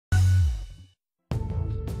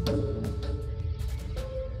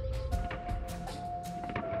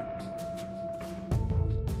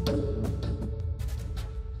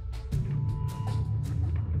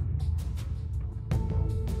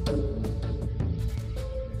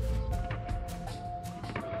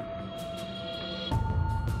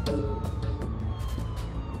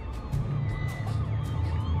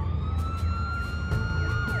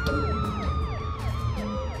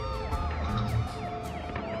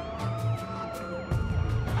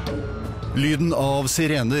Lyden av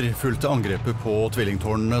sirener fulgte angrepet på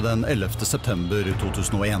tvillingtårnene den 11. september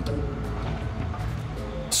 2001.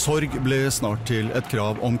 Sorg ble snart til et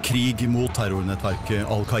krav om krig mot terrornettverket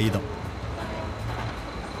Al-Qaida.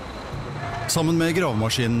 Sammen med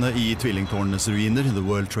gravemaskinene i tvillingtårnenes ruiner, The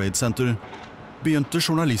World Trade Center, begynte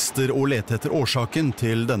journalister å lete etter årsaken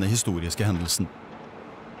til denne historiske hendelsen.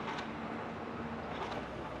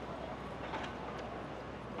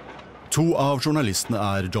 To av journalistene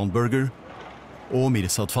John Berger og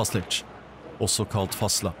Mirsad Faslic, også kalt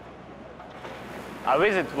Fasla. I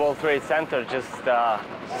visited World Trade Center just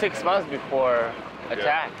 6 months before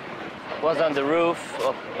attack. Was on the roof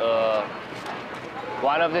of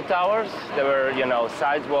one of the towers. There were,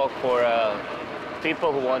 sidewalk for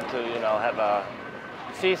people who want to, have a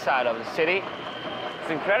seaside of the city.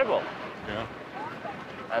 It's incredible. Yeah.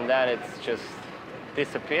 And then it's just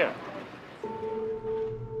disappeared.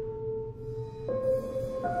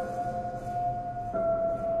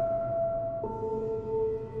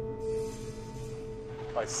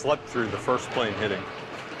 I slept through the first plane hitting,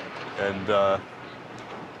 and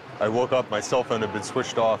I woke up. My cell phone had been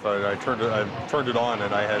switched off. I turned it on,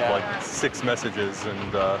 and I had like 6 messages,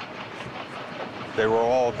 and they were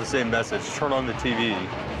all the same message: turn on the TV,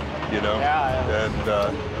 Yeah. And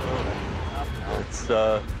it's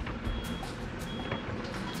a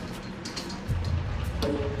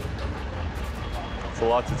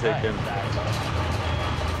lot to take in.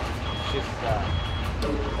 It's just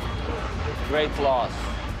great loss,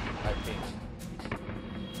 I think.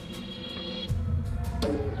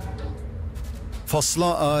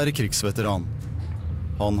 Fasla krigsveteran.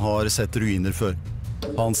 Han har sett ruiner før.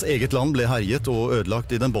 Hans eget land ble herjet og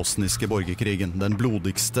ødelagt i den bosniske borgerkrigen, den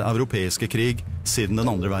blodigste europeiske krig siden den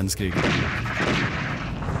andre verdenskrigen.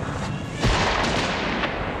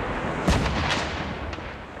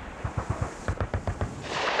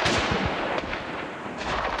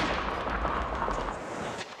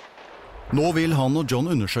 Nå vil han og John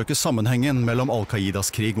undersøke sammenhengen mellom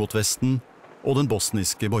Al-Qaidas krig mot Vesten og den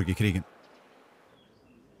bosniske borgerkrigen.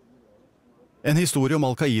 En historie om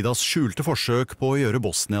Al-Qaidas skjulte forsøk på å gjøre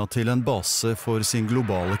Bosnia til en base for sin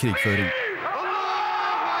globale krigføring.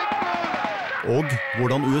 Og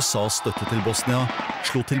hvordan USAs støtte til Bosnia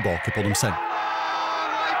slo tilbake på dem selv.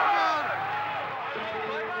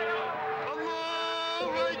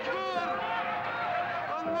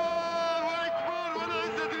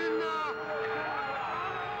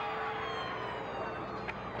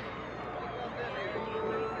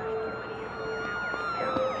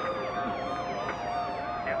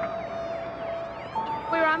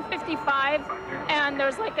 We were on 55, and there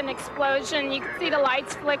was like an explosion. You could see the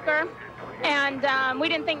lights flicker, and we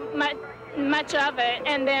didn't think much of it.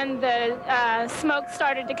 And then the smoke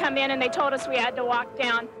started to come in, and they told us we had to walk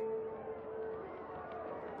down.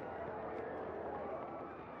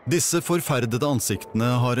 Disse forferdede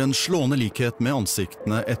ansiktene har en slående likhet med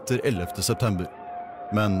ansiktene etter 11. september.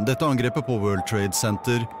 Men dette angrepet på World Trade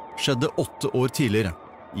Center skjedde 8 år tidligere,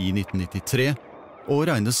 i 1993, og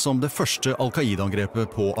regnes som det første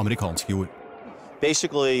Al-Qaida-angrepet på amerikansk jord.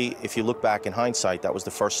 Basically, if you look back in hindsight, that was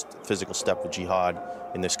the first physical step of jihad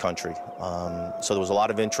in this country. So there was a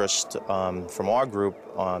lot of interest from our group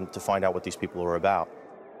to find out what these people were about.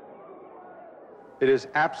 It is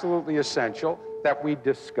absolutely essential that we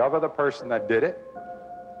discover the person that did it,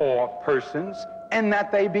 or persons, and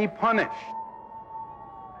that they be punished.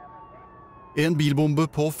 En bilbombe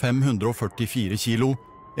på 544 kilo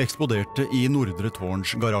eksploderte i Nordre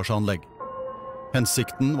Tårns garasjeanlegg.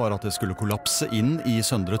 Hensikten var at det skulle kollapse inn i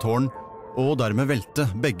Søndre Tårn, og dermed velte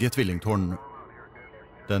begge tvillingtårnene.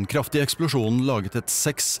 Den kraftige eksplosjonen laget et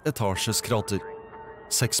 6-etasjes krater.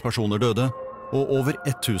 6 personer døde, og over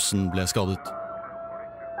 1000 ble skadet.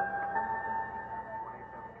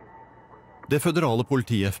 Det føderale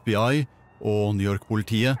politiet FBI og New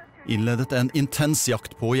York-politiet innledet en intens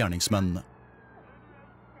jakt på gjerningsmennene.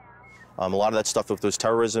 A lot of that stuff was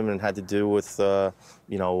terrorism and had to do with,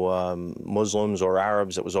 Muslims or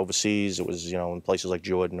Arabs. It was overseas. It was, in places like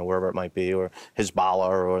Jordan or wherever it might be, or Hezbollah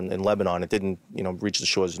or in Lebanon. It didn't, reach the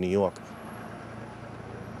shores of New York.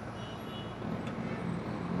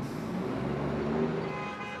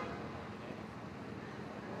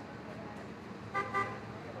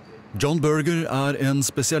 John Berger en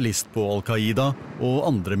spesialist på Al-Qaida og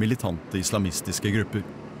andre militante islamistiske grupper.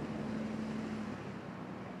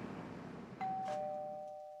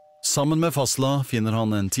 Sammen med Fasla finner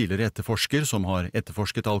han en tidligere etterforsker som har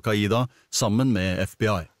etterforsket Al-Qaida sammen med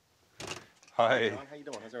FBI. Hi.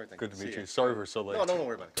 Good to meet you. Sorry we're so late. No, don't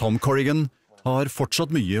worry about it. Tom Corrigan har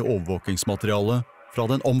fortsatt mye overvåkingsmateriale fra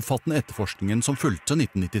den omfattende etterforskningen som fulgte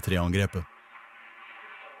 1993-angrepet.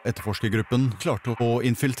 Etterforskergruppen klarte å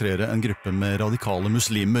infiltrere en gruppe med radikale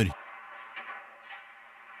muslimer.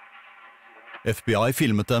 FBI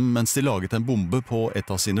filmet dem mens de laget en bombe på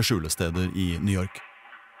et av sine skjulesteder i New York.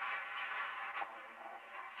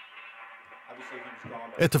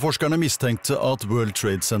 Etterforskerne mistenkte at World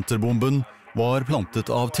Trade Center-bomben var plantet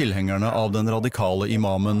av tilhengerne av den radikale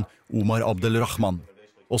imamen Omar Abdelrahman,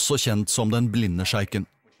 også kjent som den blinde sjeiken.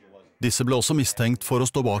 Disse ble også mistenkt for å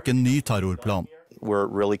stå bak en ny terrorplan. Where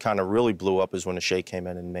it really blew up is when the Sheikh came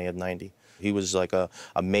in May of '90. He was like a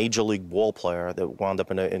major league ball player that wound up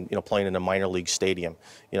playing in a minor league stadium.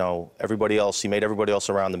 He made everybody else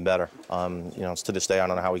around him better. To this day, I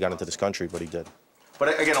don't know how he got into this country, but he did.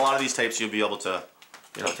 But again, a lot of these tapes you'll be able to,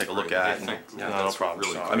 take a look at. No problem.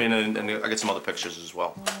 Really cool. I mean, and I get some other pictures as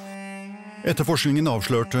well. Etterforskningen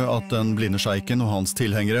avslørte at den blinde sjeiken og hans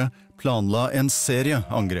tilhengere planla en serie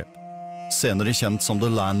angrep, senere kjent som The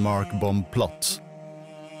Landmark Bomb Plot.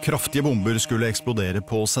 Kraftige bomber skulle eksplodere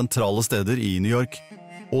på sentrale steder i New York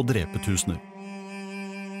og drepe tusener.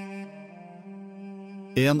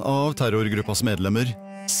 En av terrorgruppas medlemmer,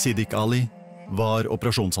 Siddiq Ali, var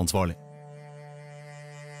operasjonsansvarlig.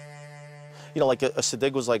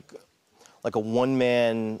 Siddiq was like a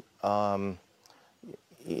one-man,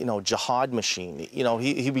 jihad machine.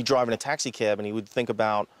 He'd be driving a taxi cab and he would think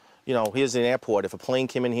about, here's an airport. If a plane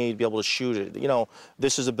came in here, he'd be able to shoot it.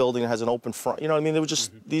 This is a building that has an open front. They were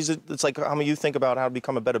just, it's like how you think about how to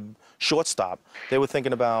become a better shortstop. They were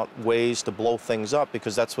thinking about ways to blow things up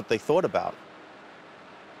because that's what they thought about.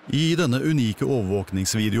 I denne unike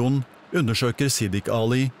overvåkningsvideoen undersøker Siddiq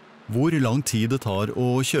Ali hvor lang tid det tar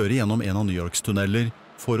å kjøre gjennom en av New Yorks tunneler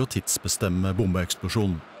for å tidsbestemme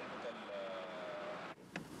bombeeksplosjonen.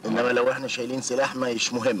 إنما لو إحنا شايلين سلاح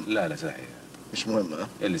مش مهم. لا صحيح. مش مهم ها؟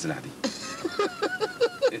 إيه السلاح دي؟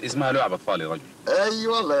 اسمها لعبة أطفال يا رجل. أي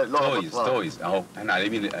والله لعبة أطفال. تويز أهو إحنا على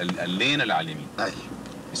اليمين اللينا اللي على اليمين. أي.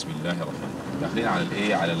 بسم الله الرحمن الرحيم. داخلين على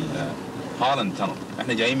الإيه على هالاند تانل.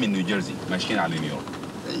 إحنا جايين من نيوجيرسي ماشيين على نيويورك.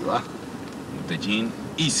 أيوة. متجهين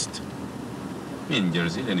إيست من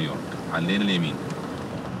جيرسي لنيويورك على اللين اليمين.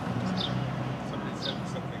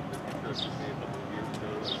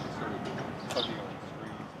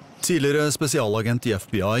 Tidligere spesialagent i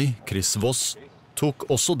FBI, Chris Voss, tok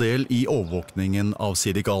også del i overvåkningen av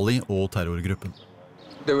Siddiq Ali og terrorgruppen.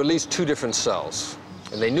 There were at least two different cells,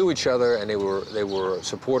 and they knew each other, and they were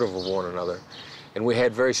supportive of one another. And we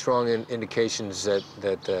had very strong indications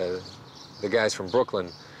that the guys from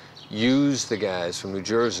Brooklyn used the guys from New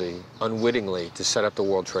Jersey unwittingly to set up the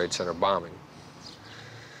World Trade Center bombing.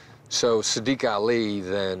 So Siddiq Ali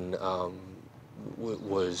then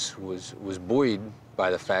was buoyed by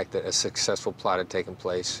the fact that a successful plot had taken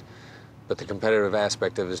place, but the competitive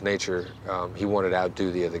aspect of his nature, he wanted to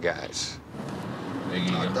outdo the other guys.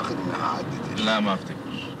 لا ما افتكر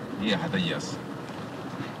هي حتياس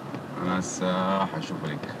انا هسه حشوف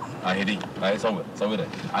لك اهي صورها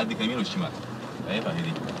عندك اليمين والشمال اهي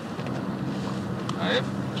دي عارف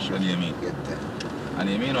اليمين على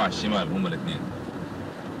اليمين وعلى الشمال هم الاثنين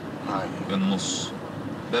بالنص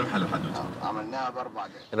ده محل الحدود.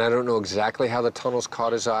 And I don't know exactly how the tunnels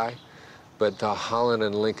caught his eye, but the Holland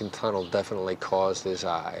and Lincoln Tunnel definitely caused his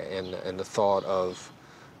eye, and the thought of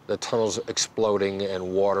the tunnels exploding and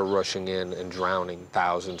water rushing in and drowning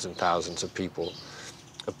thousands and thousands of people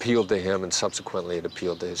appealed to him, and subsequently it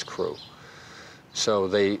appealed to his crew. So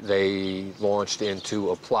they launched into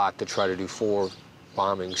a plot to try to do 4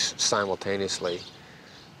 bombings simultaneously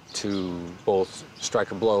to both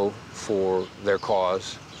strike a blow for their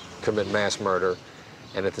cause, commit mass murder,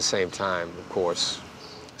 and at the same time, of course,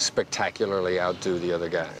 spectacularly outdo the other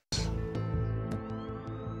guys.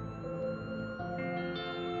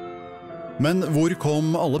 Men hvor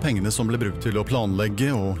kom alle pengene som ble brukt til å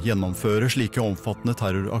planlegge og gjennomføre slike omfattende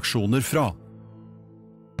terroraksjoner fra?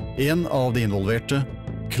 En av de involverte,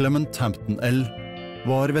 Clement Hampton L.,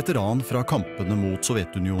 var veteran fra kampene mot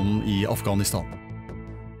Sovjetunionen i Afghanistan.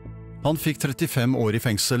 Han fikk 35 år i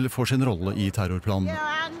fengsel for sin rolle i terrorplanen.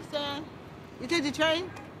 You take the train?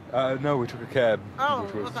 No, we took a cab, Oh,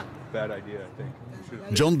 which was okay. a bad idea, I think.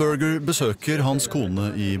 John Berger besøker hans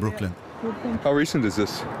kone i Brooklyn. How recent is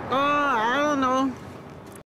this?